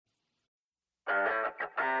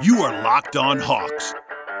You are Locked On Hawks,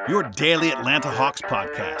 your daily Atlanta Hawks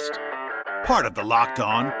podcast. Part of the Locked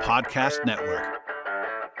On Podcast Network.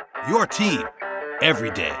 Your team every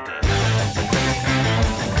day.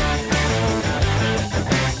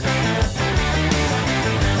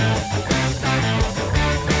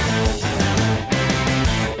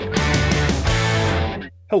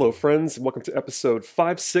 Hello, friends, and welcome to episode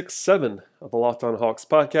 567 of the Locked On Hawks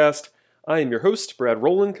podcast. I am your host, Brad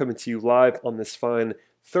Rowland, coming to you live on this fine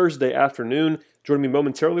Thursday afternoon. Joining me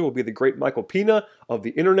momentarily will be the great Michael Pina of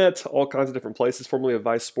the internet, all kinds of different places, formerly of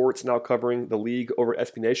Vice Sports, now covering the league over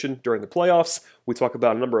at SB Nation during the playoffs. We talk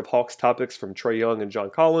about a number of Hawks topics from Trae Young and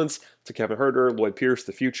John Collins to Kevin Huerter, Lloyd Pierce,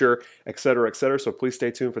 the future, etc., etc. So please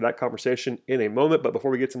stay tuned for that conversation in a moment. But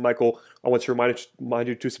before we get to Michael, I want to remind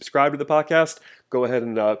you to subscribe to the podcast. Go ahead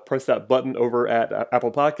and press that button over at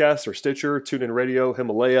Apple Podcasts or Stitcher, TuneIn Radio,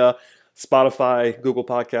 Himalaya, Spotify, Google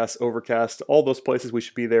Podcasts, Overcast, all those places we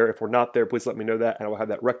should be there. If we're not there, please let me know that, and I will have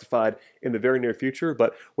that rectified in the very near future.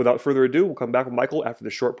 But without further ado, we'll come back with Michael after the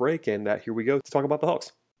short break, and here we go to talk about the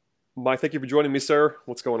Hawks. Mike, thank you for joining me, sir.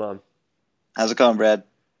 What's going on? How's it going, Brad?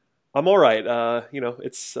 I'm all right.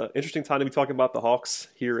 It's an interesting time to be talking about the Hawks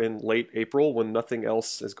here in late April when nothing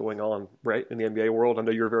else is going on, right, in the NBA world. I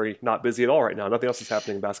know you're very not busy at all right now. Nothing else is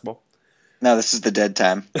happening in basketball. No, this is the dead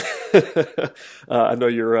time. I know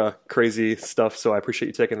you're crazy stuff, so I appreciate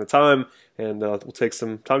you taking the time, and we'll take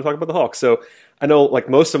some time to talk about the Hawks. So I know, like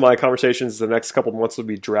most of my conversations, the next couple of months will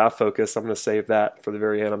be draft focused. I'm going to save that for the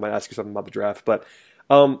very end. I might ask you something about the draft, but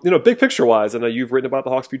big picture wise, I know you've written about the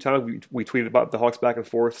Hawks a few times. We tweeted about the Hawks back and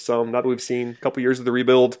forth some. Now that we've seen a couple years of the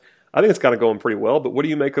rebuild, I think it's kind of going pretty well. But what do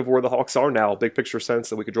you make of where the Hawks are now, big picture sense,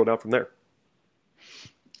 that we could drill down from there?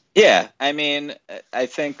 Yeah, I mean, I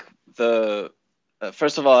think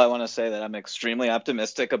first of all, I want to say that I'm extremely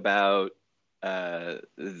optimistic about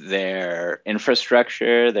their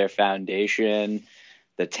infrastructure, their foundation,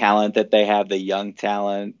 the talent that they have, the young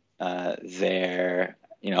talent. I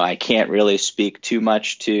can't really speak too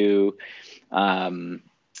much to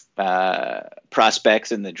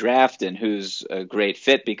prospects in the draft and who's a great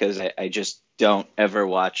fit because I just don't ever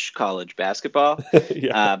watch college basketball.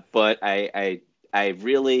 Yeah. But I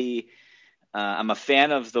really, I'm a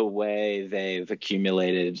fan of the way they've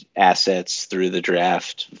accumulated assets through the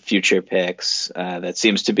draft, future picks. That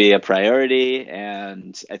seems to be a priority,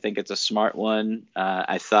 and I think it's a smart one.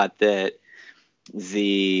 I thought that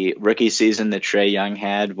the rookie season that Trae Young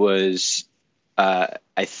had was, I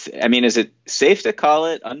mean, is it safe to call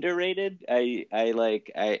it underrated? I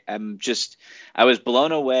was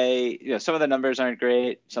blown away. You know, some of the numbers aren't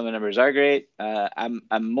great. Some of the numbers are great. I'm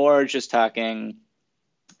more just talking.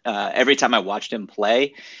 Every time I watched him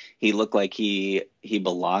play, he looked like he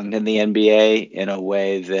belonged in the NBA in a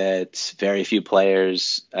way that very few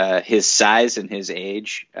players his size and his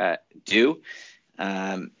age do.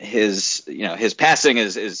 His passing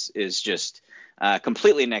is just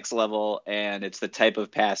completely next level, and it's the type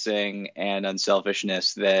of passing and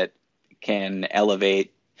unselfishness that can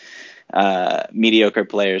elevate mediocre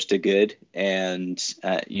players to good. And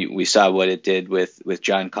we saw what it did with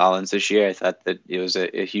John Collins this year. I thought that it was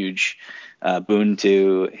a huge boon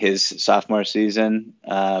to his sophomore season.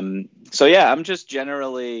 So yeah, I'm just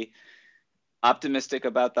generally optimistic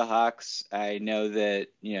about the Hawks. I know that,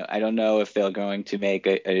 I don't know if they're going to make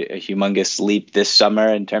a humongous leap this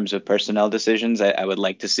summer in terms of personnel decisions. I would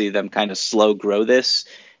like to see them kind of slow grow this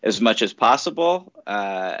as much as possible,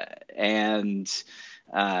 and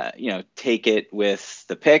take it with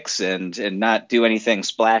the picks and not do anything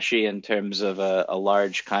splashy in terms of a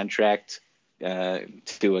large contract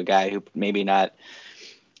to a guy who maybe not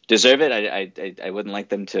deserve it. I wouldn't like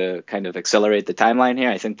them to kind of accelerate the timeline here.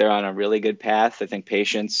 I think they're on a really good path. I think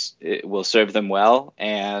patience will serve them well,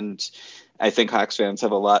 and I think Hawks fans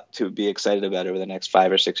have a lot to be excited about over the next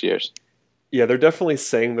 5 or 6 years. Yeah, they're definitely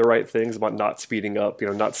saying the right things about not speeding up,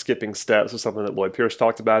 not skipping steps. Was something that Lloyd Pierce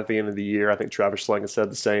talked about at the end of the year. I think Travis Schlenk has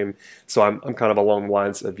said the same. So I'm kind of along the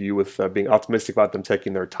lines of you with being optimistic about them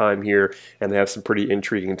taking their time here, and they have some pretty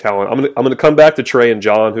intriguing talent. I'm gonna come back to Trae and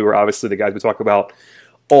John, who are obviously the guys we talk about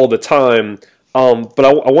all the time. But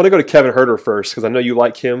I want to go to Kevin Huerter first, because I know you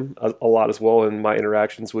like him a lot as well in my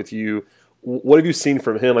interactions with you. What have you seen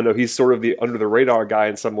from him? I know he's sort of the under-the-radar guy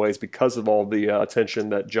in some ways because of all the attention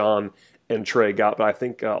that John and Trae got, but I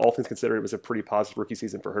think all things considered, it was a pretty positive rookie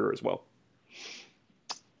season for Huerter as well.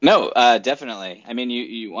 No, definitely. I mean,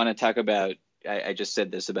 you want to talk about, I just said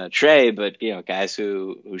this about Trae, but, guys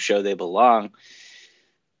who show they belong.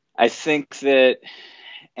 I think that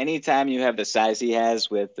anytime you have the size he has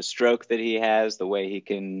with the stroke that he has, the way he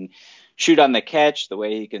can shoot on the catch, the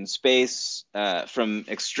way he can space from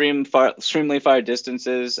extremely far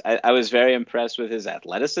distances. I was very impressed with his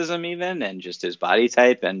athleticism, even, and just his body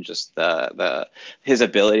type, and just his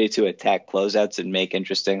ability to attack closeouts and make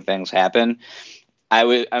interesting things happen.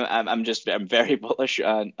 I'm very bullish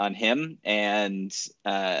on him, and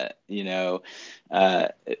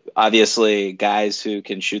obviously guys who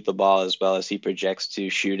can shoot the ball as well as he projects to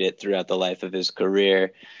shoot it throughout the life of his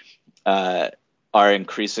career are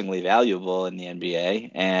increasingly valuable in the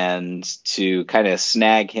NBA, and to kind of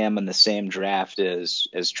snag him in the same draft as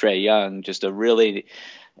Trae Young, just a really,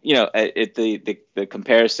 the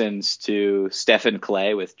comparisons to Stephen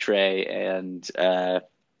Clay with Trae and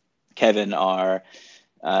Kevin are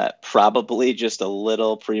probably just a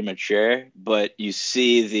little premature, but you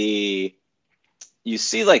see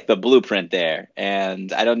like the blueprint there,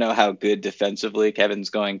 and I don't know how good defensively Kevin's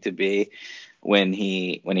going to be when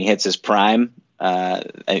he hits his prime.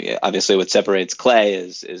 Obviously, what separates Clay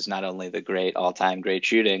is not only the all-time great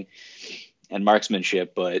shooting and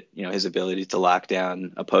marksmanship, but his ability to lock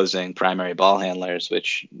down opposing primary ball handlers,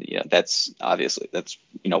 which that's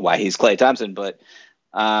why he's Klay Thompson. But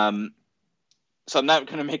so I'm not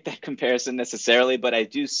going to make that comparison necessarily, but I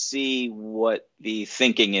do see what the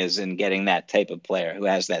thinking is in getting that type of player who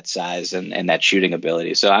has that size and that shooting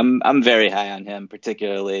ability. So I'm very high on him,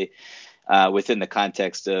 particularly within the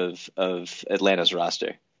context of Atlanta's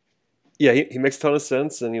roster. Yeah, he makes a ton of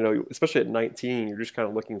sense, and especially at 19, you're just kind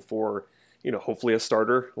of looking for hopefully a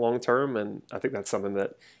starter long term, and I think that's something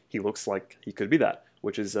that he looks like he could be that,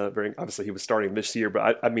 which is very obviously he was starting this year,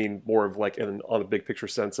 but I mean more of like on a big picture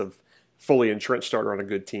sense of fully entrenched starter on a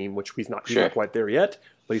good team, which he's not quite there yet,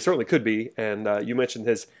 but he certainly could be. And you mentioned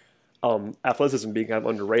his athleticism being kind of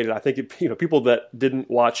underrated. I think people that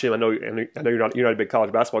didn't watch him, I know you're not a big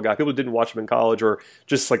college basketball guy. People who didn't watch him in college or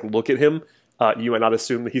just like look at him, you might not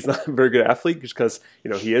assume that he's not a very good athlete, just because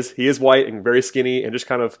he is white and very skinny and just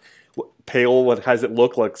kind of pale. What has it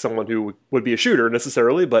look like someone who would be a shooter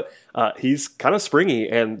necessarily, but he's kind of springy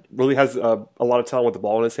and really has a lot of talent with the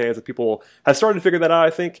ball in his hands. And people have started to figure that out,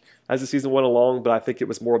 I think, as the season went along. But I think it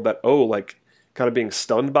was more of that kind of being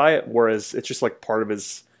stunned by it, whereas it's just like part of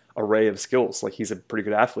his array of skills. Like he's a pretty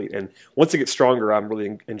good athlete, and once he gets stronger, I'm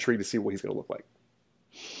really intrigued to see what he's going to look like.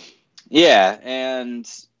 Yeah, and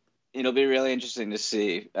it'll be really interesting to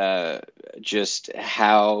see just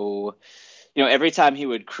how, every time he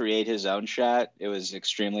would create his own shot, it was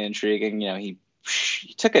extremely intriguing. He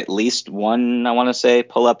took at least one, I want to say,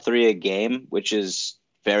 pull-up three a game, which is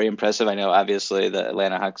very impressive. I know, obviously, the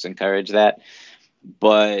Atlanta Hawks encourage that,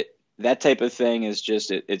 but that type of thing is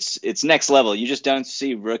just, it's next level. You just don't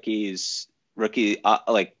see like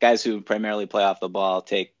guys who primarily play off the ball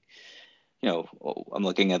take, I'm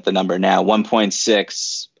looking at the number now,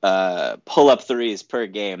 1.6 pull-up threes per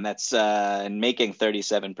game. That's and making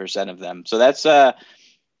 37% of them. So that's a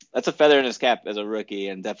feather in his cap as a rookie,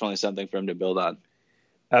 and definitely something for him to build on.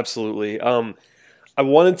 Absolutely. I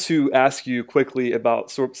wanted to ask you quickly about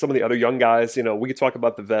some of the other young guys. We could talk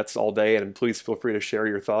about the vets all day, and please feel free to share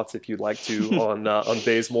your thoughts if you'd like to on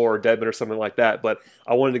Bazemore or Dedmon or something like that. But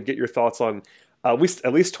I wanted to get your thoughts on at least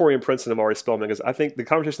Taurean Prince and Amari Spellman, because I think the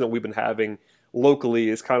conversation that we've been having locally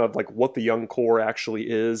is kind of like what the young core actually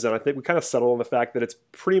is, and I think we kind of settle on the fact that it's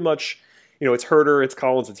pretty much, it's Huerter, it's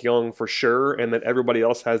Collins, it's Young for sure, and then everybody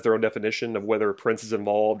else has their own definition of whether Prince is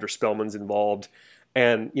involved or Spellman's involved.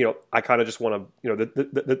 And I kind of just want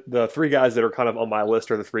to, the three guys that are kind of on my list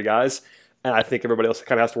are the three guys, and I think everybody else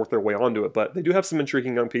kind of has to work their way onto it. But they do have some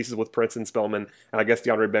intriguing young pieces with Prince and Spellman, and I guess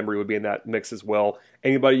DeAndre Bembry would be in that mix as well.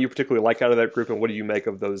 Anybody you particularly like out of that group, and what do you make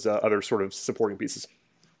of those other sort of supporting pieces?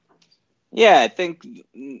 Yeah, I think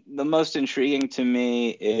the most intriguing to me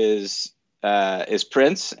is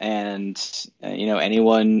Prince, and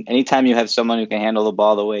anytime you have someone who can handle the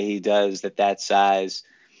ball the way he does, that size,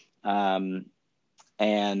 and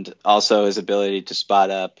also his ability to spot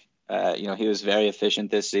up. He was very efficient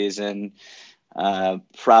this season.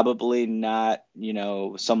 Probably not,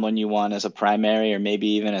 someone you want as a primary or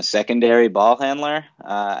maybe even a secondary ball handler.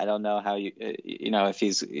 I don't know how if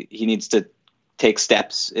he needs to take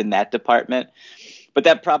steps in that department, but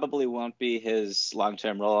that probably won't be his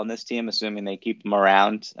long-term role on this team, assuming they keep him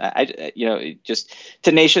around. Just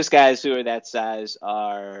tenacious guys who are that size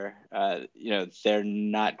are, they're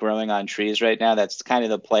not growing on trees right now. That's kind of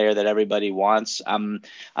the player that everybody wants. I'm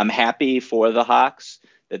happy for the Hawks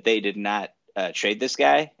that they did not trade this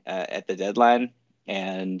guy at the deadline,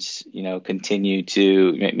 and continue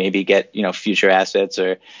to maybe get future assets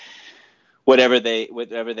or whatever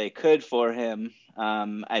they could for him.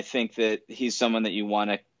 I think that he's someone that you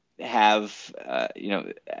want to have,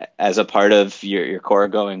 as a part of your core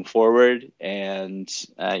going forward. And,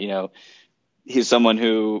 he's someone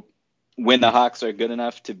who, when the Hawks are good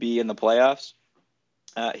enough to be in the playoffs,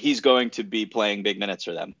 he's going to be playing big minutes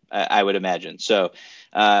for them, I would imagine. So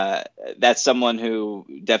that's someone who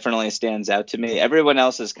definitely stands out to me. Everyone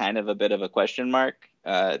else is kind of a bit of a question mark,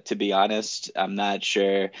 to be honest. I'm not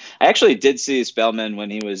sure. I actually did see Spellman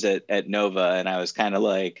when he was at Nova, and I was kind of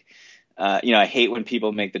like, I hate when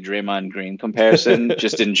people make the Draymond Green comparison,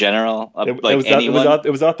 just in general.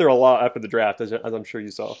 It was out there a lot after the draft, as I'm sure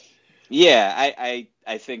you saw. Yeah,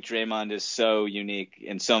 I think Draymond is so unique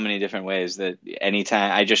in so many different ways that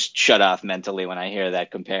anytime I just shut off mentally when I hear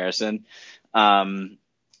that comparison. Big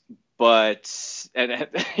but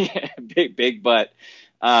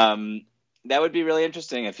that would be really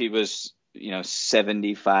interesting if he was,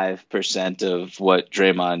 75% of what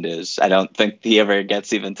Draymond is. I don't think he ever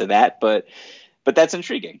gets even to that, but that's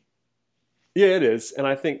intriguing. Yeah, it is. And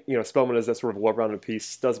I think, Spellman is that sort of well-rounded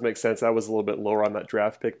piece. Does make sense. I was a little bit lower on that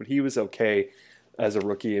draft pick, but he was okay as a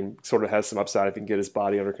rookie and sort of has some upside if he can get his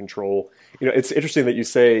body under control. It's interesting that you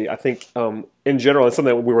say, I think, in general, it's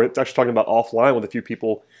something that we were actually talking about offline with a few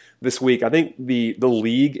people this week. I think the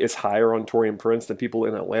league is higher on Taurean Prince than people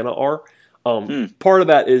in Atlanta are. Part of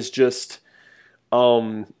that is just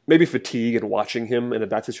maybe fatigue and watching him in a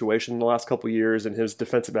bad situation in the last couple of years, and his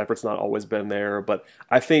defensive effort's not always been there. But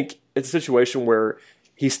I think it's a situation where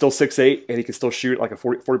he's still 6'8", and he can still shoot like a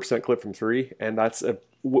 40% clip from three, and that's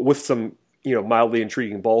with some mildly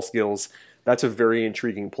intriguing ball skills. That's a very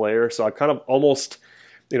intriguing player. So I kind of almost,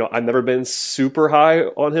 I've never been super high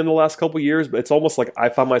on him the last couple of years, but it's almost like I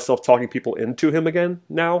find myself talking people into him again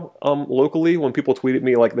now locally when people tweet at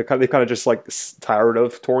me like they kind of just like tired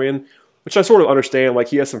of Taurean, which I sort of understand. Like,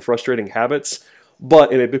 he has some frustrating habits,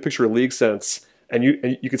 but in a big picture league sense, and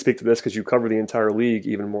you can speak to this because you cover the entire league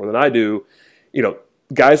even more than I do,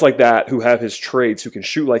 guys like that who have his traits, who can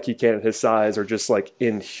shoot like he can at his size, are just like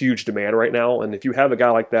in huge demand right now. And if you have a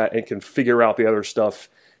guy like that and can figure out the other stuff,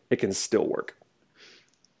 it can still work.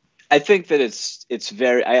 I think that it's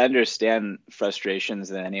very, I understand frustrations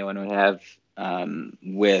that anyone would have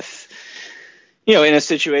with, in a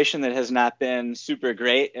situation that has not been super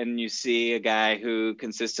great, and you see a guy who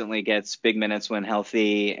consistently gets big minutes when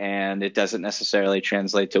healthy, and it doesn't necessarily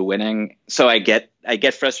translate to winning. So I get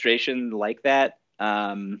frustration like that.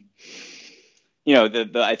 I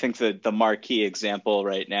think the marquee example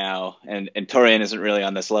right now, and Taurean isn't really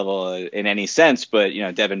on this level in any sense, but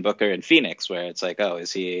Devin Booker in Phoenix, where it's like, oh,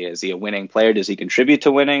 is he a winning player? Does he contribute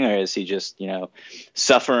to winning, or is he just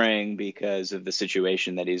suffering because of the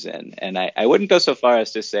situation that he's in? And I wouldn't go so far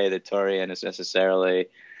as to say that Taurean is necessarily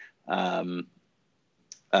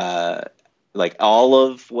like all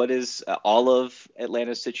of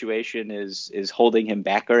Atlanta's situation is holding him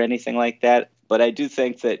back or anything like that. But I do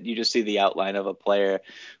think that you just see the outline of a player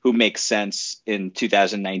who makes sense in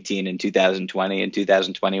 2019 and 2020 and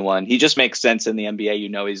 2021. He just makes sense in the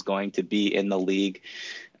NBA. He's going to be in the league.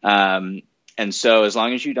 And so as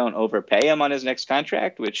long as you don't overpay him on his next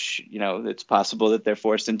contract, which, it's possible that they're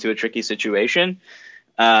forced into a tricky situation,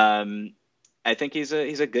 I think he's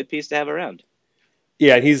a good piece to have around.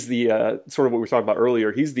 Yeah, and he's the sort of what we were talking about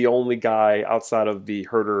earlier. He's the only guy outside of the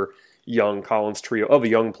Herter, Young, Collins trio of the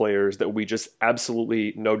young players that we just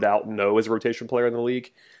absolutely no doubt know as a rotation player in the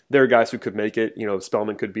league. There are guys who could make it.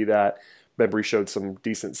 Spellman could be that. Bembry showed some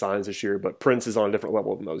decent signs this year, but Prince is on a different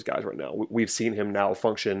level than those guys right now. We've seen him now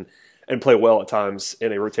function and play well at times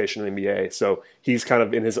in a rotation in the NBA. So he's kind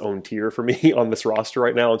of in his own tier for me on this roster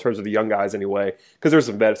right now in terms of the young guys anyway, because there's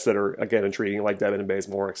some vets that are, again, intriguing, like Devin and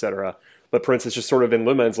Bazemore, et cetera. But Prince is just sort of in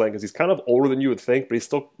no man's land because he's kind of older than you would think, but he's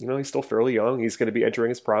still fairly young. He's going to be entering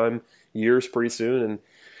his prime years pretty soon, and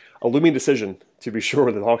a looming decision, to be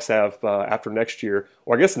sure, that the Hawks have after next year,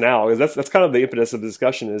 or I guess now, because that's kind of the impetus of the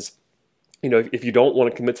discussion is, if you don't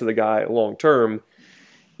want to commit to the guy long term,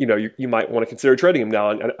 you might want to consider trading him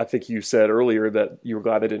now. And I think you said earlier that you were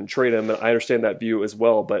glad they didn't trade him, and I understand that view as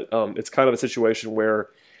well. But it's kind of a situation where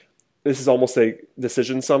this is almost a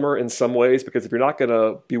decision summer in some ways, because if you're not going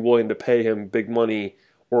to be willing to pay him big money,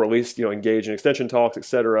 or at least engage in extension talks, et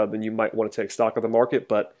cetera, then you might want to take stock of the market.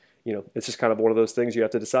 But it's just kind of one of those things you have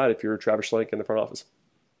to decide if you're Travis Schlenk in the front office.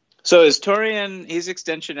 So is Taurean, he's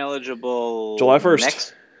extension eligible July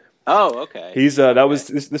 1st. Oh, okay. He's that was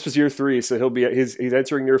this was year 3, so he's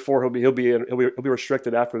entering year 4. He'll be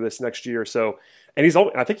restricted after this next year. So, and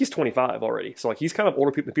I think he's 25 already. So like he's kind of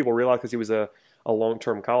older than people realize, because he was a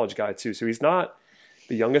long-term college guy too. So he's not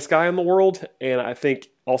the youngest guy in the world. And I think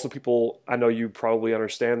also people, I know you probably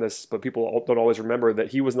understand this, but people don't always remember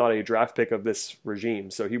that he was not a draft pick of this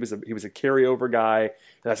regime. So he was a carryover guy. And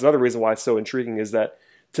that's another reason why it's so intriguing is that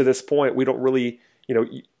to this point, we don't really,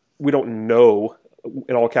 we don't know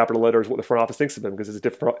in all capital letters what the front office thinks of him because it's a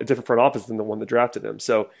different front office than the one that drafted him.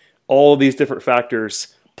 So all of these different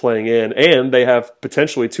factors playing in, and they have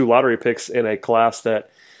potentially 2 lottery picks in a class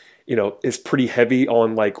that, is pretty heavy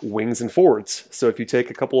on like wings and forwards. So if you take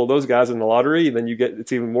a couple of those guys in the lottery, then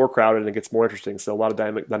it's even more crowded and it gets more interesting. So a lot of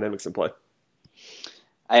dynamics in play.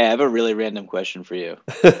 I have a really random question for you.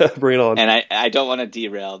 Bring it on. And I don't want to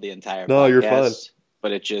derail the entire No, podcast, you're fine.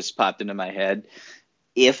 But it just popped into my head.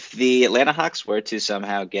 If the Atlanta Hawks were to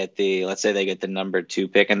somehow let's say they get the number 2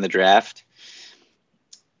 pick in the draft,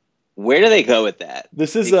 where do they go with that?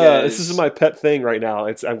 This is my pet thing right now.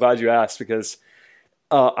 I'm glad you asked because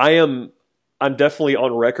I'm definitely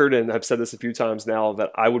on record, and I've said this a few times now,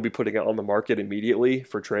 that I would be putting it on the market immediately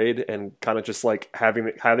for trade and kind of just like having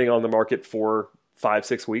it on the market for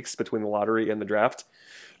 5-6 weeks between the lottery and the draft.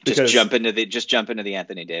 Just jump into the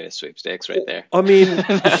Anthony Davis sweepstakes right there. I mean,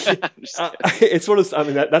 it's sort of. I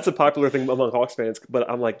mean, that's a popular thing among Hawks fans, but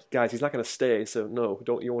I'm like, guys, he's not going to stay, so no,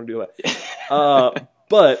 you want to do it.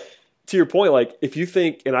 But to your point, like if you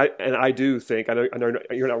think, and I do think, I know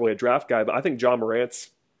you're not really a draft guy, but I think John Morant's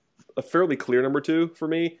a fairly clear number 2 for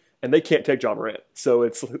me, and they can't take John Morant, so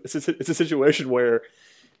it's a situation where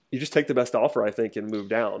you just take the best offer, I think, and move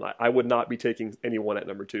down. I would not be taking anyone at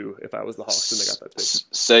number 2 if I was the Hawks and they got that pick.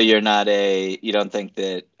 So you don't think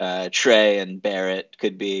that Trey and Barrett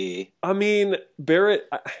could be? I mean, Barrett,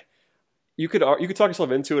 you could talk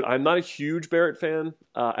yourself into it. I'm not a huge Barrett fan,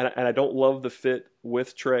 and I don't love the fit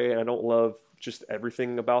with Trey, and I don't love just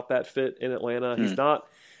everything about that fit in Atlanta. He's not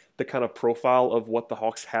the kind of profile of what the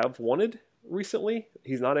Hawks have wanted recently.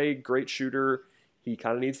 He's not a great shooter. He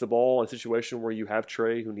kind of needs the ball in a situation where you have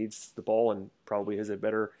Trey, who needs the ball and probably is a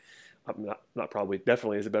better,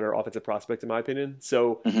 definitely is a better offensive prospect in my opinion.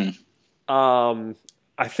 So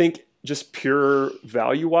I think just pure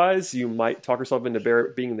value-wise, you might talk yourself into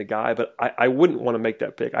Barrett being the guy, but I wouldn't want to make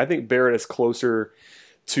that pick. I think Barrett is closer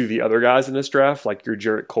to the other guys in this draft, like your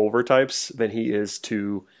Jarrett Culver types, than he is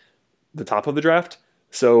to the top of the draft.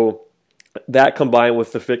 So that combined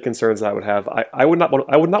with the fit concerns I would have, I would not want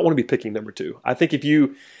to be picking number 2. I think if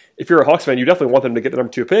you're a Hawks fan, you definitely want them to get the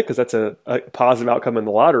number 2 pick because that's a positive outcome in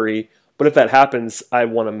the lottery. But if that happens, I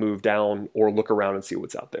want to move down or look around and see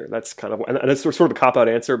what's out there. That's kind of, and it's sort of a cop-out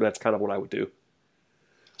answer, but that's kind of what I would do.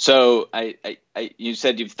 So you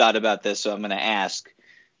said you've thought about this, so I'm going to ask,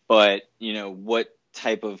 but what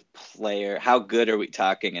type of player, how good are we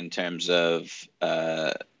talking in terms of,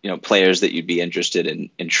 players that you'd be interested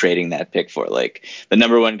in trading that pick for? Like the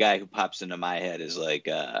number 1 guy who pops into my head is like,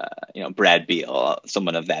 Brad Beal,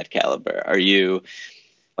 someone of that caliber. Are you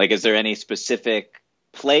like, is there any specific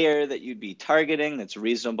player that you'd be targeting that's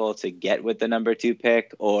reasonable to get with the number 2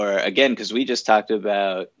 pick? Or again, because we just talked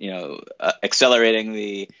about, accelerating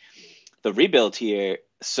the rebuild here.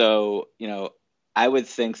 So, I would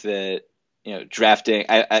think that, drafting,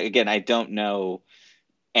 I don't know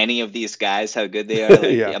any of these guys, how good they are.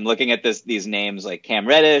 Like, yeah. I'm looking at these names like Cam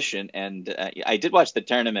Reddish, and I did watch the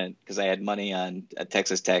tournament because I had money on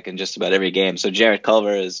Texas Tech in just about every game. So Jarrett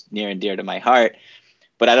Culver is near and dear to my heart,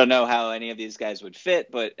 but I don't know how any of these guys would fit.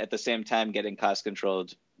 But at the same time, getting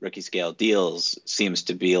cost-controlled rookie scale deals seems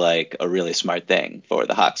to be like a really smart thing for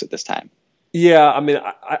the Hawks at this time. Yeah, I mean,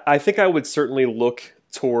 I think I would certainly look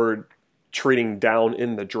toward trading down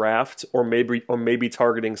in the draft, or maybe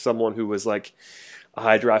targeting someone who was like a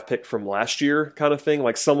high draft pick from last year kind of thing,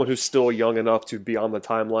 like someone who's still young enough to be on the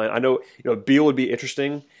timeline. I know, Beal would be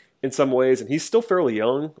interesting in some ways, and he's still fairly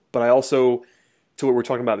young, but I also, to what we were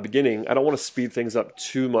talking about at the beginning, I don't want to speed things up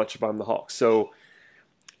too much if I'm the Hawks. So,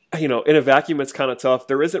 in a vacuum, it's kind of tough.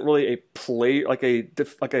 There isn't really a play, like a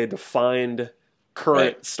defined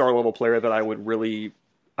current star level player that I would really,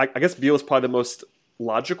 I guess Beal is probably the most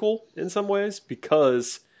logical in some ways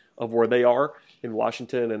because of where they are in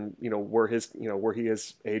Washington and where he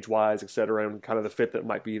is age wise, et cetera, and kind of the fit that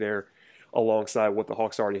might be there alongside what the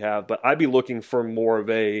Hawks already have. But I'd be looking for more of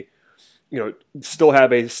a, still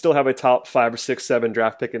have a top 5 or 6, 7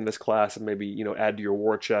 draft pick in this class, and maybe add to your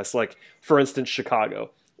war chest. Like for instance, Chicago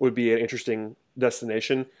would be an interesting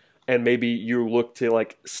destination, and maybe you look to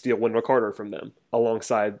like steal Wendell Carter from them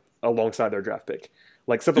alongside their draft pick,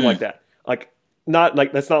 like something like that. Like not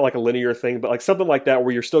like that's not like a linear thing, but like something like that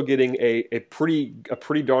where you're still getting a pretty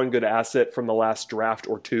darn good asset from the last draft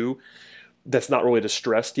or 2 that's not really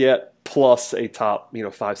distressed yet, plus a top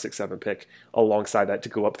 5, 6, 7 pick alongside that to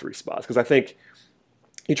go up 3 spots. Because I think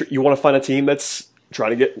you want to find a team that's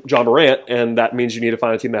trying to get John Morant, and that means you need to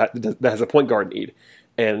find a team that has a point guard need.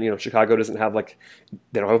 And Chicago doesn't have they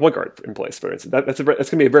don't have a point guard in place. For instance, that's going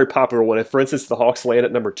to be a very popular one. If, for instance, the Hawks land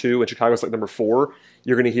at number 2 and Chicago's like number 4,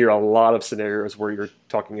 you're going to hear a lot of scenarios where you're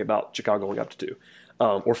talking about Chicago going up to 2,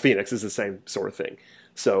 or Phoenix is the same sort of thing.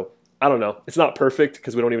 So I don't know. It's not perfect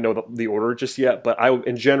because we don't even know the order just yet. But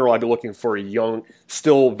in general, I'd be looking for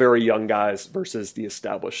still very young guys versus the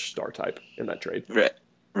established star type in that trade.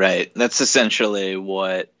 Right. That's essentially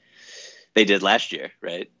what they did last year,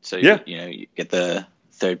 right? So you get the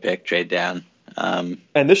 3rd pick, trade down.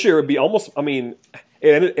 And this year it would be almost, it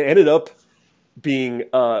ended up being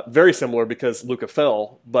very similar because Luka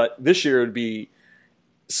fell, but this year it would be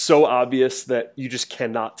so obvious that you just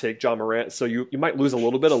cannot take John Morant. So you might lose a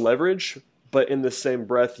little bit of leverage, but in the same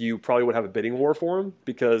breath, you probably would have a bidding war for him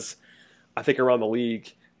because I think around the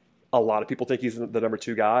league, a lot of people think he's the number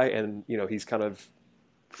 2 guy, and he's kind of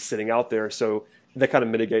sitting out there. So that kind of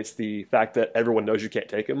mitigates the fact that everyone knows you can't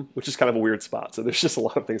take him, which is kind of a weird spot. So there's just a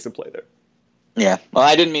lot of things in play there. Yeah. Well,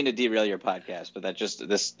 I didn't mean to derail your podcast, but this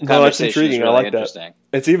conversation that's intriguing. is really I like interesting.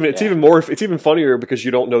 That. It's even funnier because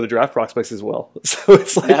you don't know the draft prospects as well. So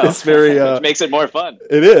it's it's very which makes it more fun.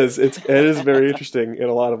 It is. It is very interesting in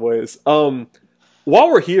a lot of ways. While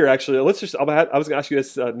we're here, actually, I was going to ask you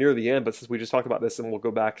this near the end, but since we just talked about this, and we'll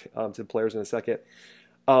go back to players in a second.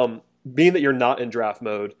 Being that you're not in draft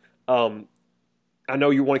mode, I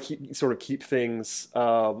know you want to keep things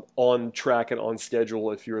on track and on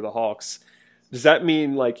schedule if you're the Hawks. Does that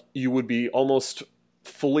mean you would be almost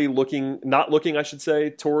fully not looking, I should say,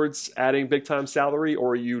 towards adding big time salary,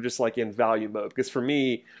 or are you just in value mode? Because for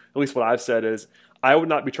me, at least what I've said is I would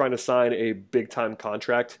not be trying to sign a big time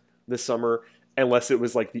contract this summer unless it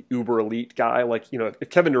was the uber elite guy. If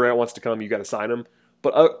Kevin Durant wants to come, you got to sign him.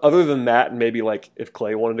 But other than that, and maybe if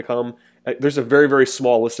Clay wanted to come, there's a very, very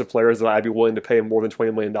small list of players that I'd be willing to pay more than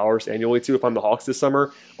 $20 million annually to if I'm the Hawks this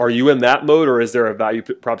summer. Are you in that mode, or is there a value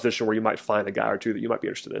proposition where you might find a guy or two that you might be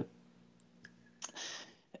interested in?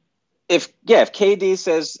 If KD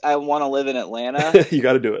says I want to live in Atlanta, you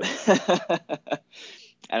got to do it.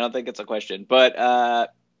 I don't think it's a question, but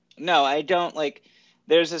no, I don't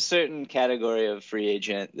There's a certain category of free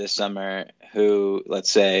agent this summer who,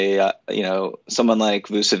 let's say, someone like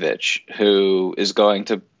Vucevic, who is going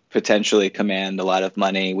to potentially command a lot of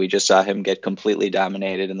money. We just saw him get completely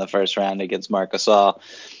dominated in the first round against Marc Gasol.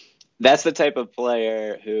 That's the type of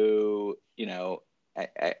player who,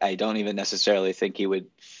 I don't even necessarily think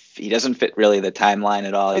he doesn't fit really the timeline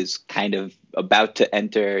at all. He's kind of about to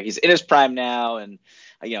enter. He's in his prime now, and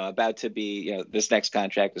about to be, this next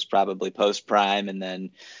contract is probably post prime. And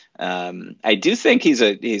then I do think he's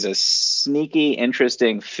a sneaky,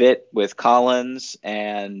 interesting fit with Collins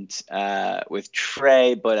and with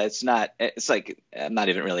Trey, but it's I'm not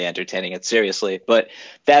even really entertaining it seriously, but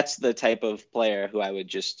that's the type of player who I would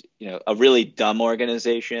just, a really dumb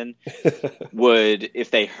organization would,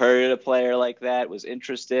 if they heard a player like that was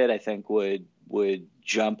interested, I think would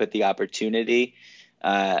jump at the opportunity.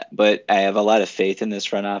 But I have a lot of faith in this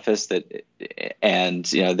front office and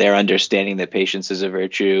their understanding that patience is a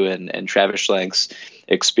virtue, and Travis Schlenk's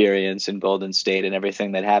experience in Golden State and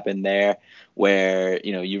everything that happened there, where,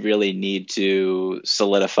 you really need to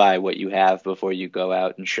solidify what you have before you go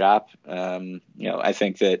out and shop. I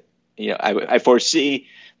think that, I foresee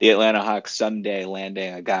the Atlanta Hawks someday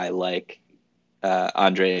landing a guy like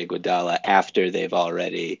Andre Iguodala after they've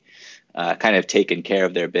already kind of taken care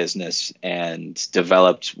of their business and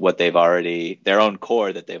developed their own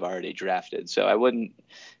core that they've already drafted. So I'm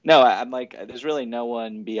there's really no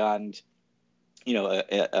one beyond,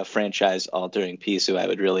 a franchise altering piece who I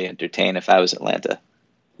would really entertain if I was Atlanta.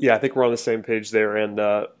 Yeah, I think we're on the same page there. And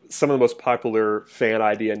some of the most popular fan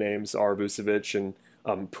idea names are Vucevic, and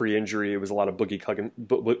pre-injury, it was a lot of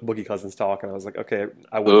Boogie Cousins talk, and I was like, okay,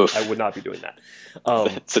 I would not be doing that.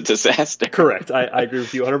 It's a disaster. Correct. I agree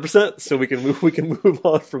with you 100%. So we can move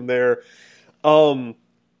on from there.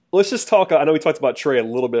 Let's just talk. I know we talked about Trey a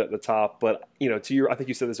little bit at the top, but I think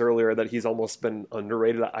you said this earlier that he's almost been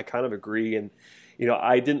underrated. I kind of agree, and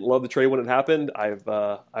I didn't love the trade when it happened.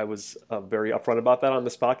 I was very upfront about that on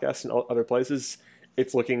this podcast and other places.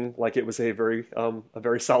 It's looking like it was a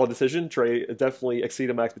very solid decision. Trey definitely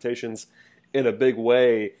exceeded my expectations in a big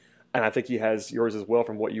way, and I think he has yours as well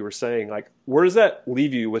from what you were saying. Where does that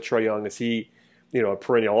leave you with Trae Young? Is he, a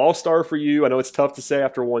perennial all-star for you? I know it's tough to say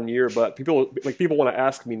after 1 year, but people want to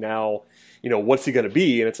ask me now, what's he going to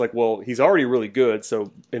be? And it's well, he's already really good,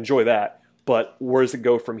 so enjoy that. But where does it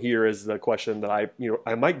go from here is the question that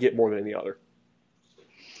I might get more than any other.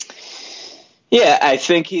 Yeah, I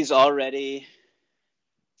think he's already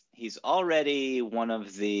one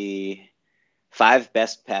of the 5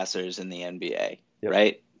 best passers in the NBA, Yep.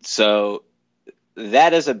 right? So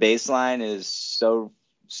that as a baseline is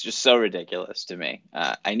just so ridiculous to me.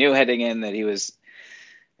 I knew heading in that he was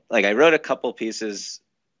like, I wrote a couple pieces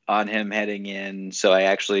on him heading in, so I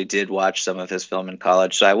actually did watch some of his film in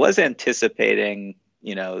college. So I was anticipating,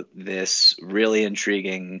 this really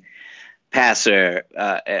intriguing passer,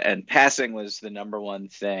 and passing was the number one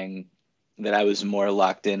thing that I was more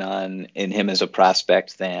locked in on in him as a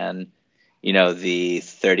prospect than, the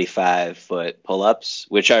 35-foot pull-ups,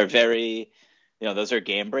 which are very, those are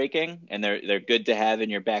game breaking, and they're good to have in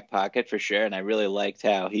your back pocket for sure. And I really liked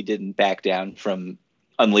how he didn't back down from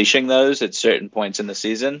unleashing those at certain points in the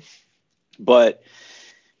season. But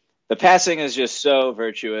the passing is just so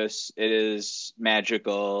virtuous. It is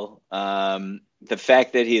magical. The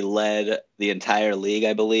fact that he led the entire league,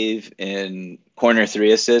 I believe, in corner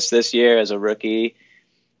 3 assists this year as a rookie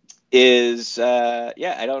is, I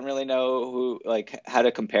don't really know how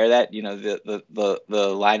to compare that.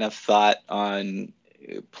 The line of thought on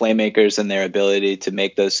playmakers and their ability to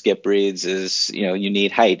make those skip reads is, you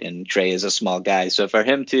need height, and Trae is a small guy. So for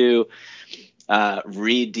him to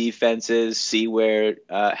read defenses, see where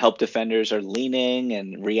help defenders are leaning,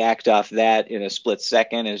 and react off that in a split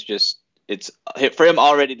second is just, it's for him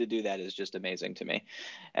already to do that is just amazing to me.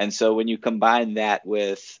 And so when you combine that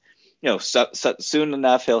with, soon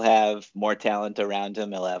enough he'll have more talent around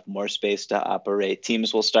him, he'll have more space to operate,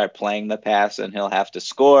 teams will start playing the pass, and he'll have to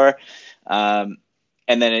score. And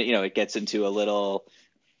then it gets into a little.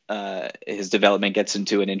 His development gets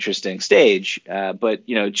into an interesting stage. But,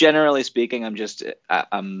 generally speaking,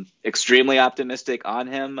 I'm extremely optimistic on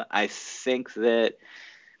him. I still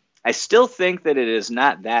think that it is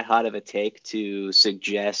not that hot of a take to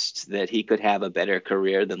suggest that he could have a better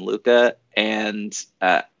career than Luka. And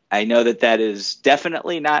I know that is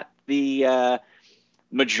definitely not the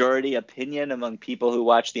majority opinion among people who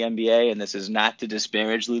watch the NBA. And this is not to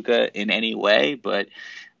disparage Luka in any way, but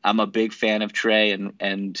I'm a big fan of Trae,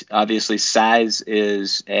 and obviously size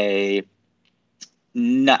is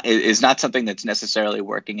not something that's necessarily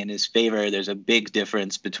working in his favor. There's a big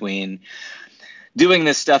difference between doing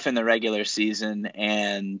this stuff in the regular season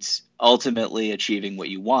and ultimately achieving what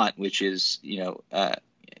you want, which is,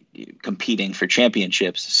 competing for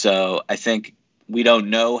championships. So I think we don't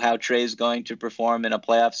know how Trae is going to perform in a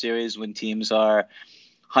playoff series when teams are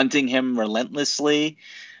hunting him relentlessly.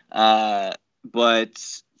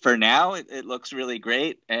 But for now, it looks really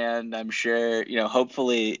great, and I'm sure,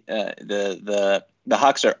 hopefully the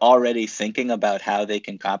Hawks are already thinking about how they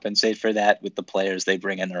can compensate for that with the players they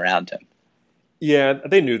bring in around him. Yeah,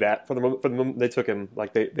 they knew that for the moment they took him.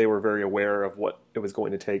 Like they were very aware of what it was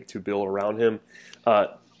going to take to build around him.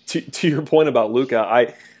 To your point about Luka,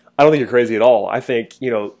 I don't think you're crazy at all. I think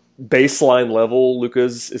baseline level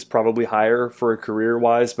Luka's is probably higher for a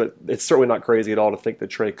career-wise, but it's certainly not crazy at all to think that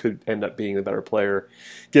Trae could end up being the better player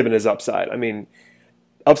given his upside. I mean,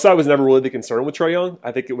 upside was never really the concern with Trae Young.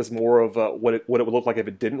 I think it was more of what it would look like if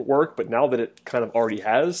it didn't work, but now that it kind of already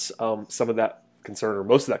has, some of that concern, or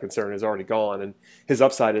most of that concern, is already gone, and his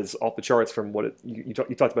upside is off the charts from what you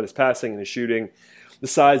talked about his passing and his shooting. The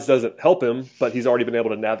size doesn't help him, but he's already been able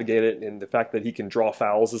to navigate it, and the fact that he can draw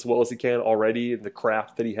fouls as well as he can already, and the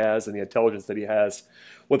craft that he has and the intelligence that he has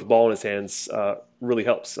with the ball in his hands really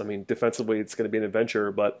helps. I mean, defensively it's going to be an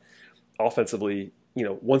adventure, but offensively,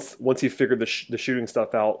 once he figured the shooting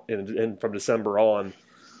stuff out and from December on,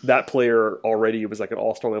 that player already was like an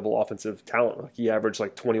all-star level offensive talent. Like he averaged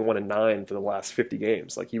like 21 and 9 for the last 50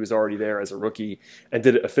 games. Like he was already there as a rookie and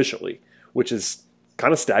did it efficiently, which is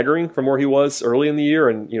kind of staggering from where he was early in the year.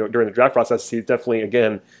 And, during the draft process, he's definitely,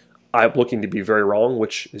 again, I'm looking to be very wrong,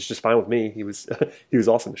 which is just fine with me. He was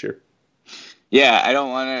awesome this year. Yeah. I don't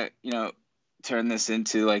want to, turn this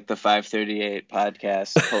into like the 538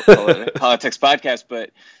 podcast, politics podcast, but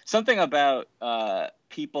something about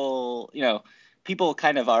people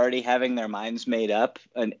kind of already having their minds made up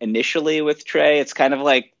initially with Trae. It's kind of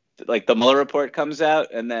like the Mueller report comes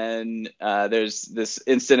out, and then there's this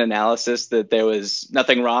instant analysis that there was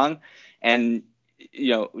nothing wrong. And,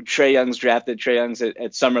 Trae Young's drafted, Trae Young's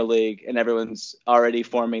at Summer League, and everyone's already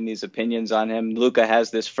forming these opinions on him. Luka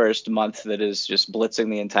has this first month that is just blitzing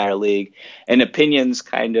the entire league, and opinions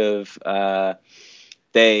kind of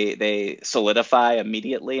they solidify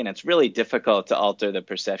immediately, and it's really difficult to alter the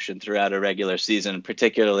perception throughout a regular season,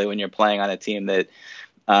 particularly when you're playing on a team that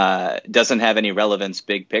doesn't have any relevance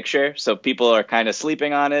big picture. So people are kind of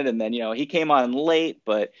sleeping on it. And then, he came on late,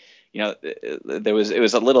 but it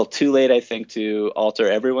was a little too late, I think, to alter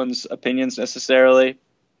everyone's opinions necessarily.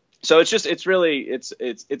 So it's really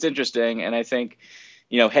interesting. And I think,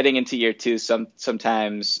 heading into year two,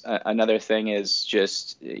 sometimes another thing is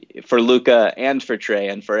just for Luka and for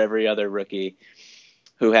Trae and for every other rookie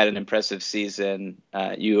who had an impressive season,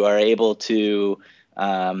 you are able to,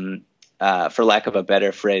 for lack of a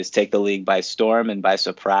better phrase, take the league by storm and by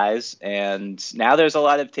surprise. And now there's a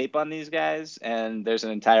lot of tape on these guys, and there's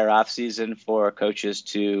an entire offseason for coaches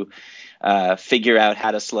to figure out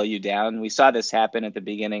how to slow you down. We saw this happen at the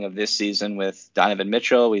beginning of this season with Donovan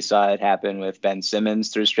Mitchell. We saw it happen with Ben Simmons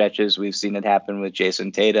through stretches. We've seen it happen with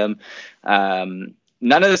Jason Tatum.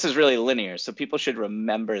 None of this is really linear, so people should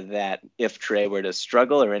remember that if Trae were to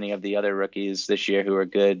struggle, or any of the other rookies this year who are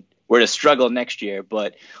good were to struggle next year,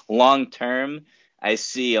 but long term, I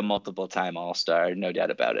see a multiple-time All-Star, no doubt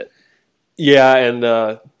about it. Yeah, and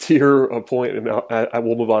to your point, and I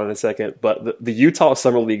will move on in a second, but the Utah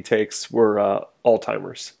Summer League takes were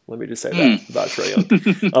all-timers. Let me just say that about Trae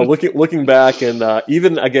Young. Looking back, and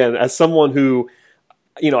even, again, as someone who,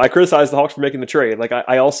 I criticized the Hawks for making the trade. Like,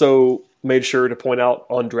 I also made sure to point out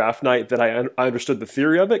on draft night that I understood the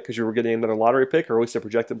theory of it, because you were getting another lottery pick, or at least a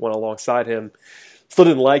projected one alongside him. Still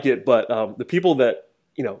didn't like it, but the people that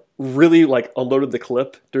really unloaded the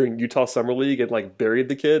clip during Utah Summer League and buried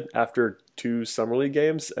the kid after 2 Summer League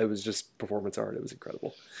games, it was just performance art. It was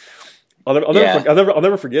incredible. I'll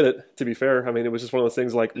never forget it. To be fair, I mean, it was just one of those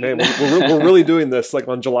things. Man, we're really doing this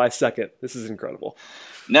on July 2nd. This is incredible.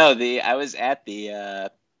 No, I was at the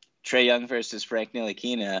Trae Young versus Frank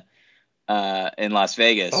Ntilikina in Las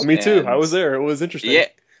Vegas. Oh, me too. I was there. It was interesting. Yeah.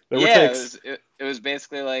 It was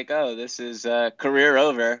basically this is career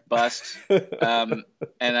over, bust. It's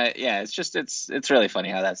really funny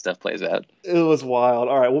how that stuff plays out. It was wild.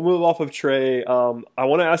 All right, we'll move off of Trae. I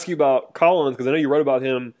want to ask you about Collins, because I know you wrote about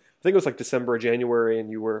him. I think it was December or January,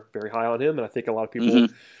 and you were very high on him, and I think a lot of people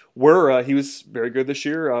were. He was very good this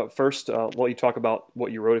year. First, I'll let you talk about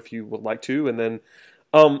what you wrote if you would like to, and then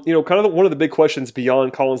kind of one of the big questions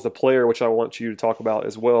beyond Collins the player, which I want you to talk about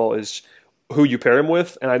as well, is who you pair him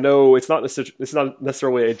with. And I know it's not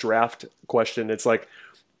necessarily a draft question. It's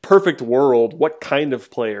perfect world. What kind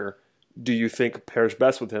of player do you think pairs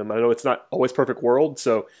best with him? I know it's not always perfect world,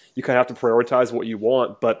 so you kind of have to prioritize what you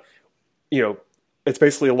want. But it's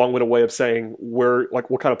basically a long-winded way of saying what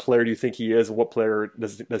kind of player do you think he is, and what player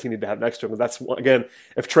does he need to have next to him? And that's, again,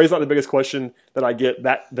 if Trae's not the biggest question that I get,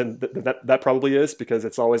 then that probably is, because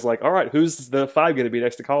it's always all right, who's the 5 going to be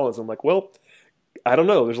next to Collins? I'm well, I don't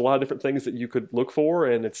know. There's a lot of different things that you could look for,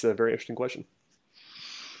 and it's a very interesting question.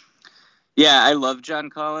 Yeah, I love John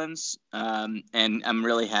Collins, and I'm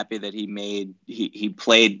really happy that he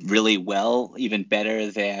played really well, even better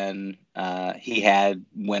than he had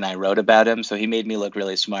when I wrote about him. So he made me look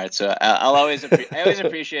really smart. So I always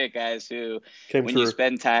appreciate guys who, you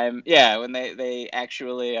spend time, when they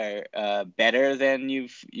actually are better than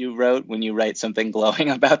you wrote when you write something glowing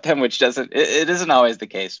about them, which it isn't always the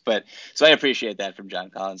case. But so I appreciate that from John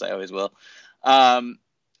Collins. I always will.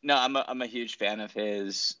 No, I'm a huge fan of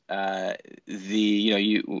his. In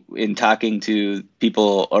talking to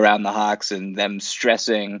people around the Hawks and them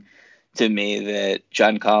stressing to me that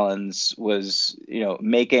John Collins was,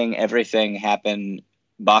 making everything happen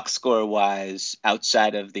box score wise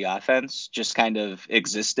outside of the offense, just kind of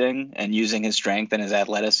existing and using his strength and his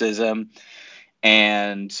athleticism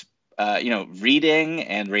and reading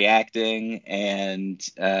and reacting, and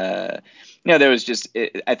there was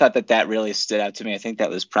I thought that really stood out to me. I think that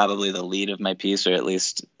was probably the lead of my piece, or at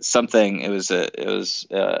least something. It was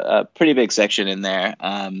a pretty big section in there.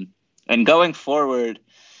 And going forward,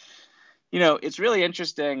 it's really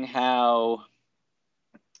interesting how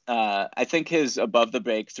I think his above the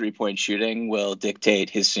break 3-point shooting will dictate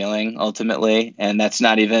his ceiling ultimately. And that's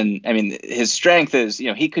not even, his strength is,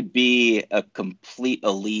 he could be a complete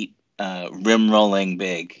elite rim rolling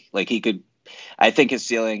big. I think his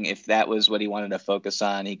ceiling, if that was what he wanted to focus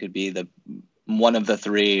on, he could be one of the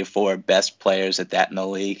 3 or 4 best players at that in the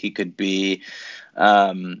league. He could be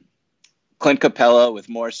Clint Capella with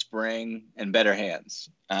more spring and better hands.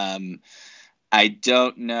 I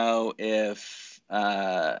don't know if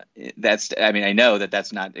I know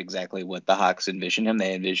that's not exactly what the Hawks envision him.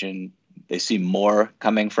 They see more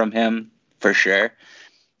coming from him for sure.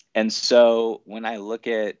 And so when I look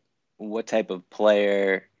at what type of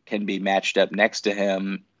player can be matched up next to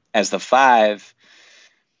him as the 5,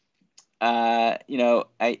 I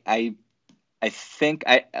think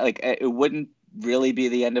it wouldn't really be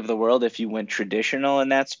the end of the world if you went traditional in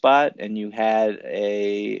that spot and you had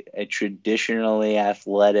a traditionally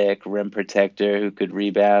athletic rim protector who could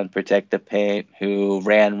rebound, protect the paint, who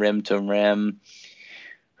ran rim to rim,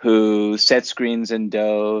 who set screens and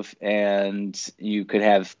dove, and you could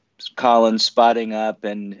have Collins spotting up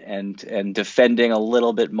and defending a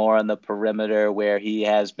little bit more on the perimeter where he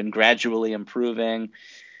has been gradually improving.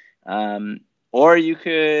 Or you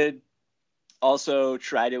could also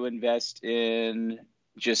try to invest in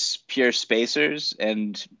just pure spacers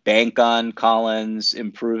and bank on Collins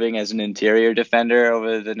improving as an interior defender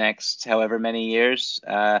over the next however many years.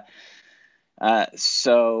 And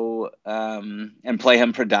play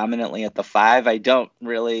him predominantly at the 5. I don't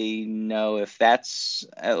really know if that's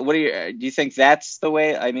do you think that's the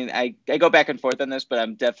way? I mean, I go back and forth on this, but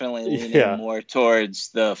I'm definitely leaning more towards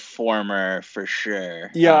the former for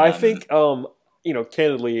sure. Yeah, I think,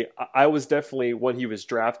 candidly, I was definitely, when he was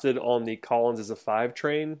drafted, on the Collins as a 5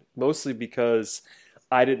 train, mostly because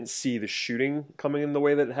I didn't see the shooting coming in the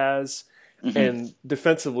way that it has. Mm-hmm. And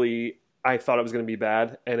defensively, I thought it was going to be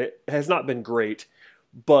bad, and it has not been great,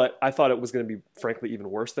 but I thought it was going to be, frankly,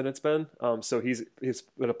 even worse than it's been. So he's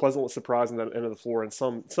been a pleasant surprise on that end of the floor in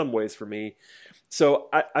some ways for me. So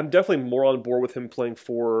I'm definitely more on board with him playing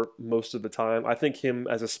 4 most of the time. I think him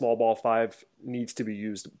as a small ball 5 needs to be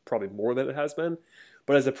used probably more than it has been.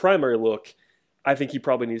 But as a primary look, I think he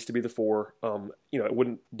probably needs to be the 4. It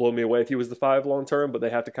wouldn't blow me away if he was the 5 long term, but they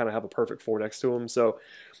have to kind of have a perfect 4 next to him. So,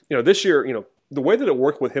 this year, the way that it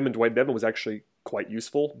worked with him and Dwayne Dedmon was actually quite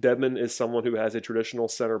useful. Dedmon is someone who has a traditional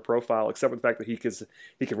center profile, except for the fact that he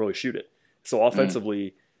can really shoot it. So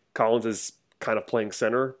offensively, Collins is kind of playing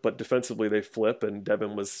center, but defensively they flip, and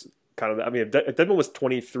Dedmon was kind of. I mean, if Dedmon was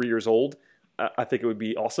 23 years old, I think it would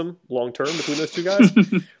be awesome long term between those two guys,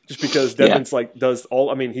 just because Dedmon's does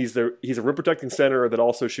all. I mean, he's a rim protecting center that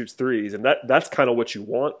also shoots threes, and that's kind of what you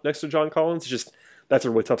want next to John Collins. Just that's a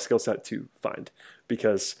really tough skill set to find,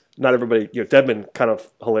 because not everybody, Dedmon kind of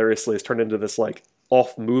hilariously has turned into this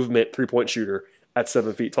off movement 3-point shooter at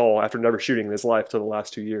 7 feet tall after never shooting in his life till the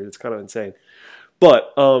last 2 years. It's kind of insane.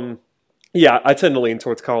 But I tend to lean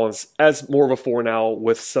towards Collins as more of a 4 now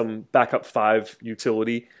with some backup 5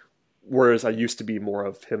 utility, whereas I used to be more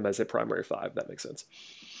of him as a primary 5. That makes sense.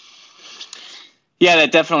 Yeah,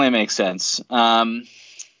 that definitely makes sense. It's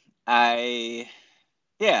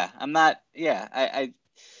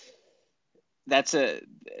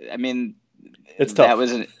tough.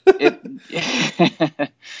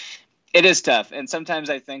 It is tough. And sometimes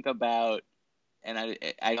I think about, and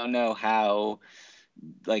I don't know how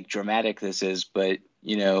dramatic this is, but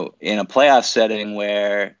in a playoff setting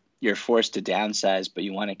where you're forced to downsize, but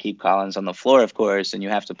you want to keep Collins on the floor, of course, and you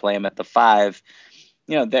have to play him at the 5,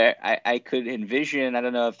 I could envision, I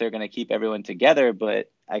don't know if they're going to keep everyone together,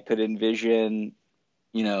 but I could envision,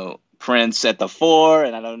 Prince at the 4,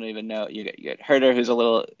 and I don't even know, you get Herter,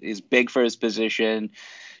 he's big for his position,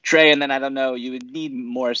 Trey, and then I don't know, you would need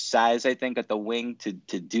more size, I think, at the wing to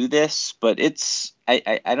do this, but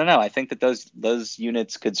I don't know, I think that those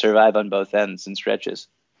units could survive on both ends and stretches.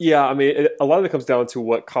 Yeah, I mean, a lot of it comes down to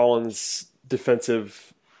what Collins'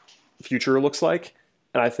 defensive future looks like.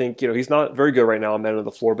 And I think, he's not very good right now on that end of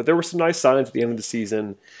the floor, but there were some nice signs at the end of the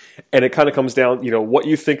season. And it kind of comes down, what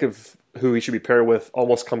you think of who he should be paired with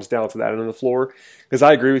almost comes down to that end of the floor. Because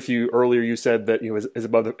I agree with you earlier. You said that, his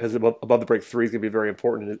above the break 3 is going to be very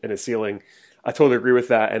important in his ceiling. I totally agree with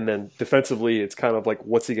that. And then defensively, it's kind of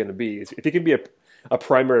what's he going to be? If he can be a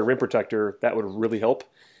primary rim protector, that would really help.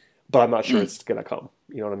 But I'm not sure it's going to come.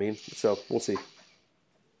 You know what I mean? So we'll see.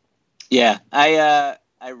 Yeah,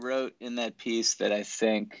 I wrote in that piece that I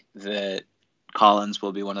think that Collins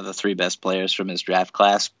will be one of the 3 best players from his draft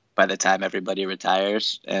class by the time everybody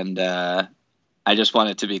retires. And I just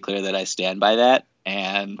wanted to be clear that I stand by that.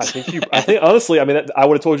 And I think honestly, I mean, I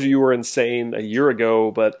would have told you were insane a year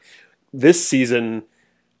ago, but this season,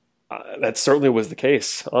 that certainly was the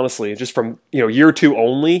case. Honestly, just from year 2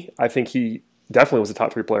 only, I think he definitely was a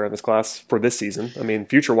top 3 player in this class for this season. I mean,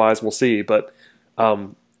 future wise, we'll see. But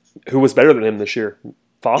who was better than him this year?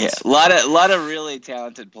 Thoughts? Yeah, a lot of really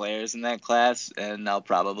talented players in that class, and I'll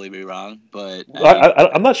probably be wrong, but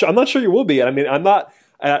I'm not sure. I'm not sure you will be. I mean, I'm not.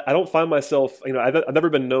 I don't find myself. I've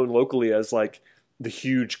never been known locally as the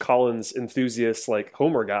huge Collins enthusiast,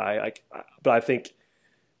 homer guy. But I think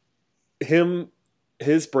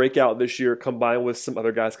his breakout this year, combined with some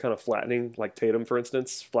other guys kind of flattening, like Tatum, for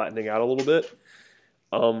instance, flattening out a little bit.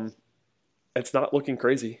 It's not looking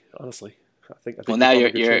crazy, honestly. I think well, now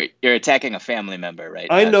you're attacking a family member, right?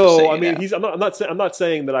 I know. I mean, I'm not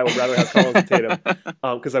saying that I would rather have Collins and Tatum,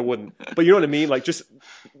 because I wouldn't. But you know what I mean? Just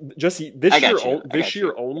this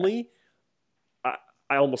year only,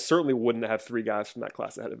 I almost certainly wouldn't have 3 guys from that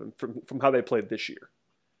class ahead of him from how they played this year.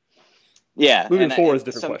 Yeah, moving forward is a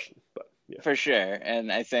different question, but yeah. For sure.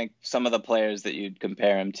 And I think some of the players that you'd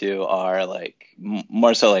compare him to are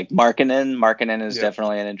more so Markkanen. Markkanen is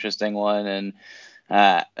definitely an interesting one, and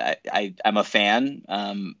I'm a fan.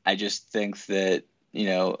 I just think that,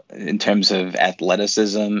 in terms of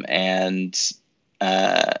athleticism and,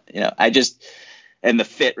 and the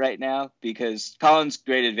fit right now, because Collins'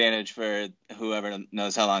 great advantage for whoever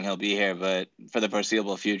knows how long he'll be here, but for the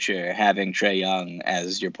foreseeable future, having Trae Young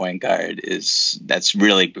as your point guard that's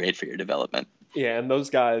really great for your development. Yeah, and those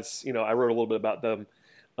guys, I wrote a little bit about them.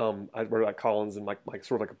 I wrote about Collins in like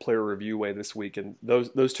sort of like a player review way this week, and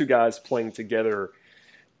those two guys playing together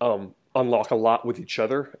unlock a lot with each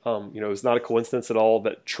other. It's not a coincidence at all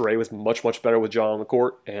that Trae was much better with John on the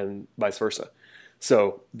court, and vice versa.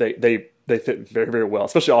 So they fit very, very well,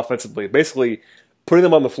 especially offensively. Basically, putting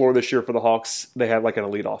them on the floor this year for the Hawks, they had like an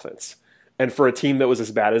elite offense. And for a team that was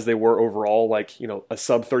as bad as they were overall, like, a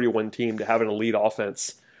sub 31 team, to have an elite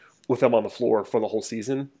offense with them on the floor for the whole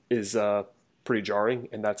season is pretty jarring,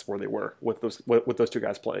 and that's where they were with those two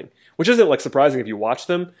guys playing, which isn't like surprising if you watch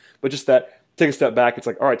them, but just that, take a step back, it's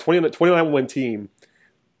like, all right, 29-win team,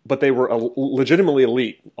 but they were legitimately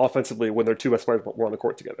elite offensively when their two best players were on the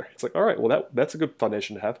court together. It's like, all right, well, that's a good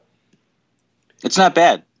foundation to have. It's not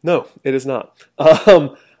bad. No, it is not.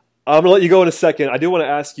 I'm going to let you go in a second. I do want to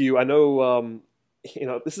ask you, I know,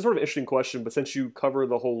 this is sort of an interesting question, but since you cover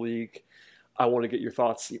the whole league, I want to get your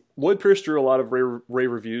thoughts. Lloyd Pierce drew a lot of Ray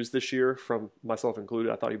reviews this year, from myself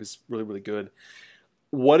included. I thought he was really, really good.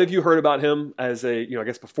 What have you heard about him as I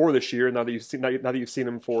guess before this year, now that you've seen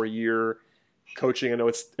him for a year coaching? I know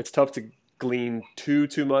it's tough to glean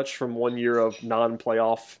too much from 1 year of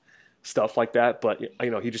non-playoff stuff like that, but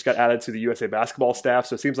he just got added to the USA basketball staff,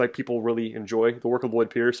 so it seems like people really enjoy the work of Lloyd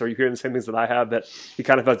Pierce. Are you hearing the same things that I have, that he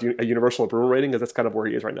kind of has a universal approval rating, because that's kind of where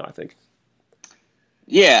he is right now, I think?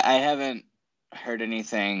 Yeah, I haven't heard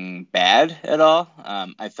anything bad at all.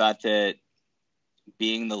 I thought that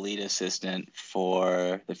being the lead assistant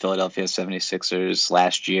for the Philadelphia 76ers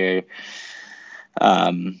last year,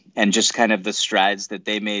 and just kind of the strides that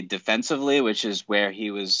they made defensively, which is where he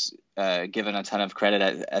was given a ton of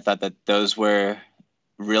credit. I thought that those were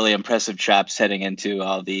really impressive chops heading into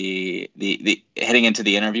all the heading into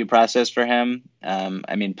the interview process for him.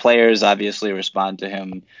 Players obviously respond to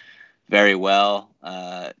him very well.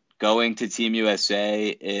 Going to Team USA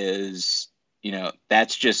is,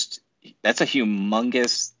 that's a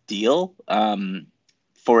humongous deal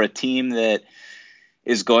for a team that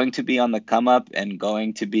is going to be on the come up and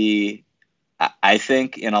going to be, I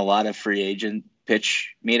think, in a lot of free agent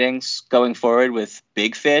pitch meetings going forward with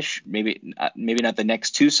big fish. Maybe not the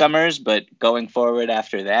next 2 summers, but going forward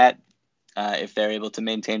after that, if they're able to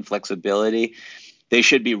maintain flexibility, they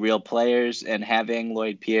should be real players. And having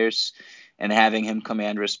Lloyd Pierce and having him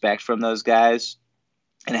command respect from those guys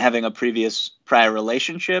and having a prior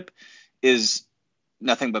relationship is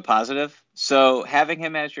nothing but positive. So having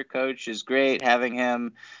him as your coach is great. Having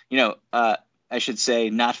him, I should say,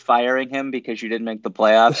 not firing him because you didn't make the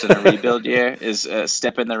playoffs in a rebuild year is a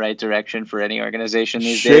step in the right direction for any organization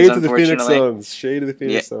these days, unfortunately. Shade of the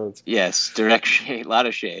Phoenix Suns. Yes, direct shade, a lot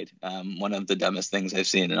of shade. One of the dumbest things I've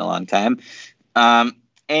seen in a long time.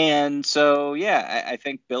 And so, I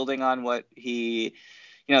think building on what the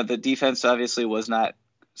defense obviously was not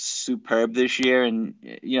superb this year, and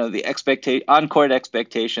the on-court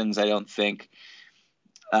expectations, I don't think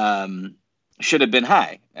should have been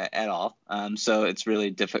high at all. So it's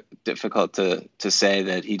really difficult to say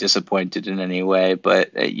that he disappointed in any way.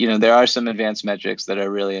 But there are some advanced metrics that are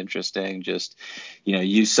really interesting. Just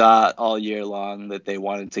you saw all year long that they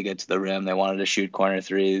wanted to get to the rim. They wanted to shoot corner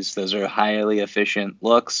threes. Those are highly efficient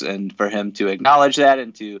looks, and for him to acknowledge that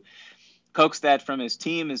and to coax that from his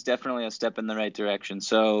team is definitely a step in the right direction.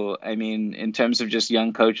 So, in terms of just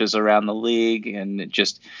young coaches around the league, and you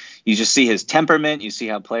just see his temperament, you see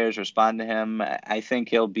how players respond to him. I think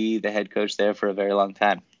he'll be the head coach there for a very long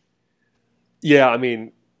time. Yeah,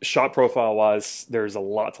 shot profile wise, there's a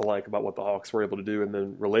lot to like about what the Hawks were able to do, and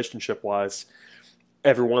then relationship wise,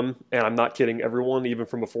 everyone, and I'm not kidding, everyone, even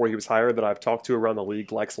from before he was hired, that I've talked to around the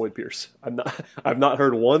league likes Lloyd Pierce. I've not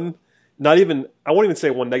heard one. Not even, I won't even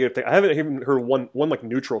say one negative thing. I haven't even heard one like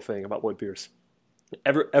neutral thing about Lloyd Pierce.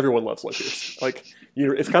 Everyone loves Lloyd Pierce.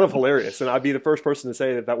 It's kind of hilarious, and I'd be the first person to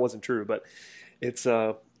say that wasn't true, but it's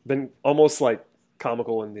been almost like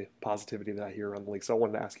comical in the positivity that I hear around the league. So I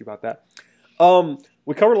wanted to ask you about that.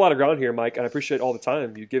 We covered a lot of ground here, Mike, and I appreciate all the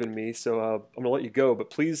time you've given me. So I'm going to let you go,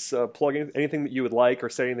 but please plug in anything that you would like or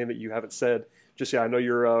say anything that you haven't said. I know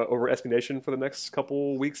you're over SB Nation for the next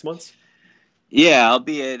couple weeks, months. Yeah, I'll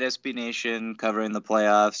be at SB Nation covering the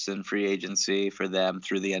playoffs and free agency for them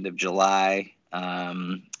through the end of July.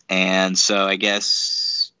 And so I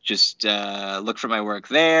guess just look for my work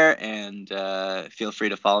there, and feel free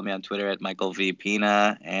to follow me on Twitter at Michael V.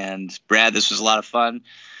 Pina. And Brad, this was a lot of fun.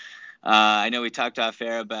 I know we talked off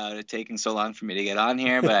air about it taking so long for me to get on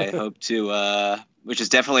here, but I hope to, which is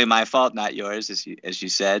definitely my fault, not yours, as you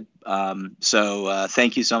said. So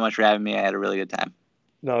thank you so much for having me. I had a really good time.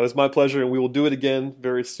 No, it was my pleasure, and we will do it again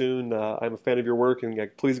very soon. I'm a fan of your work, and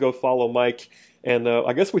please go follow Mike. And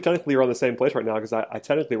I guess we technically are on the same place right now, because I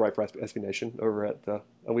technically write for SB Nation over at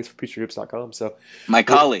least for PeachtreeHoops.com. So my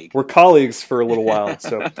colleague. We're colleagues for a little while.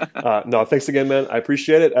 So no, thanks again, man. I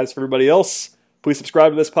appreciate it. As for everybody else, please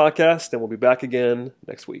subscribe to this podcast, and we'll be back again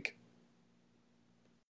next week.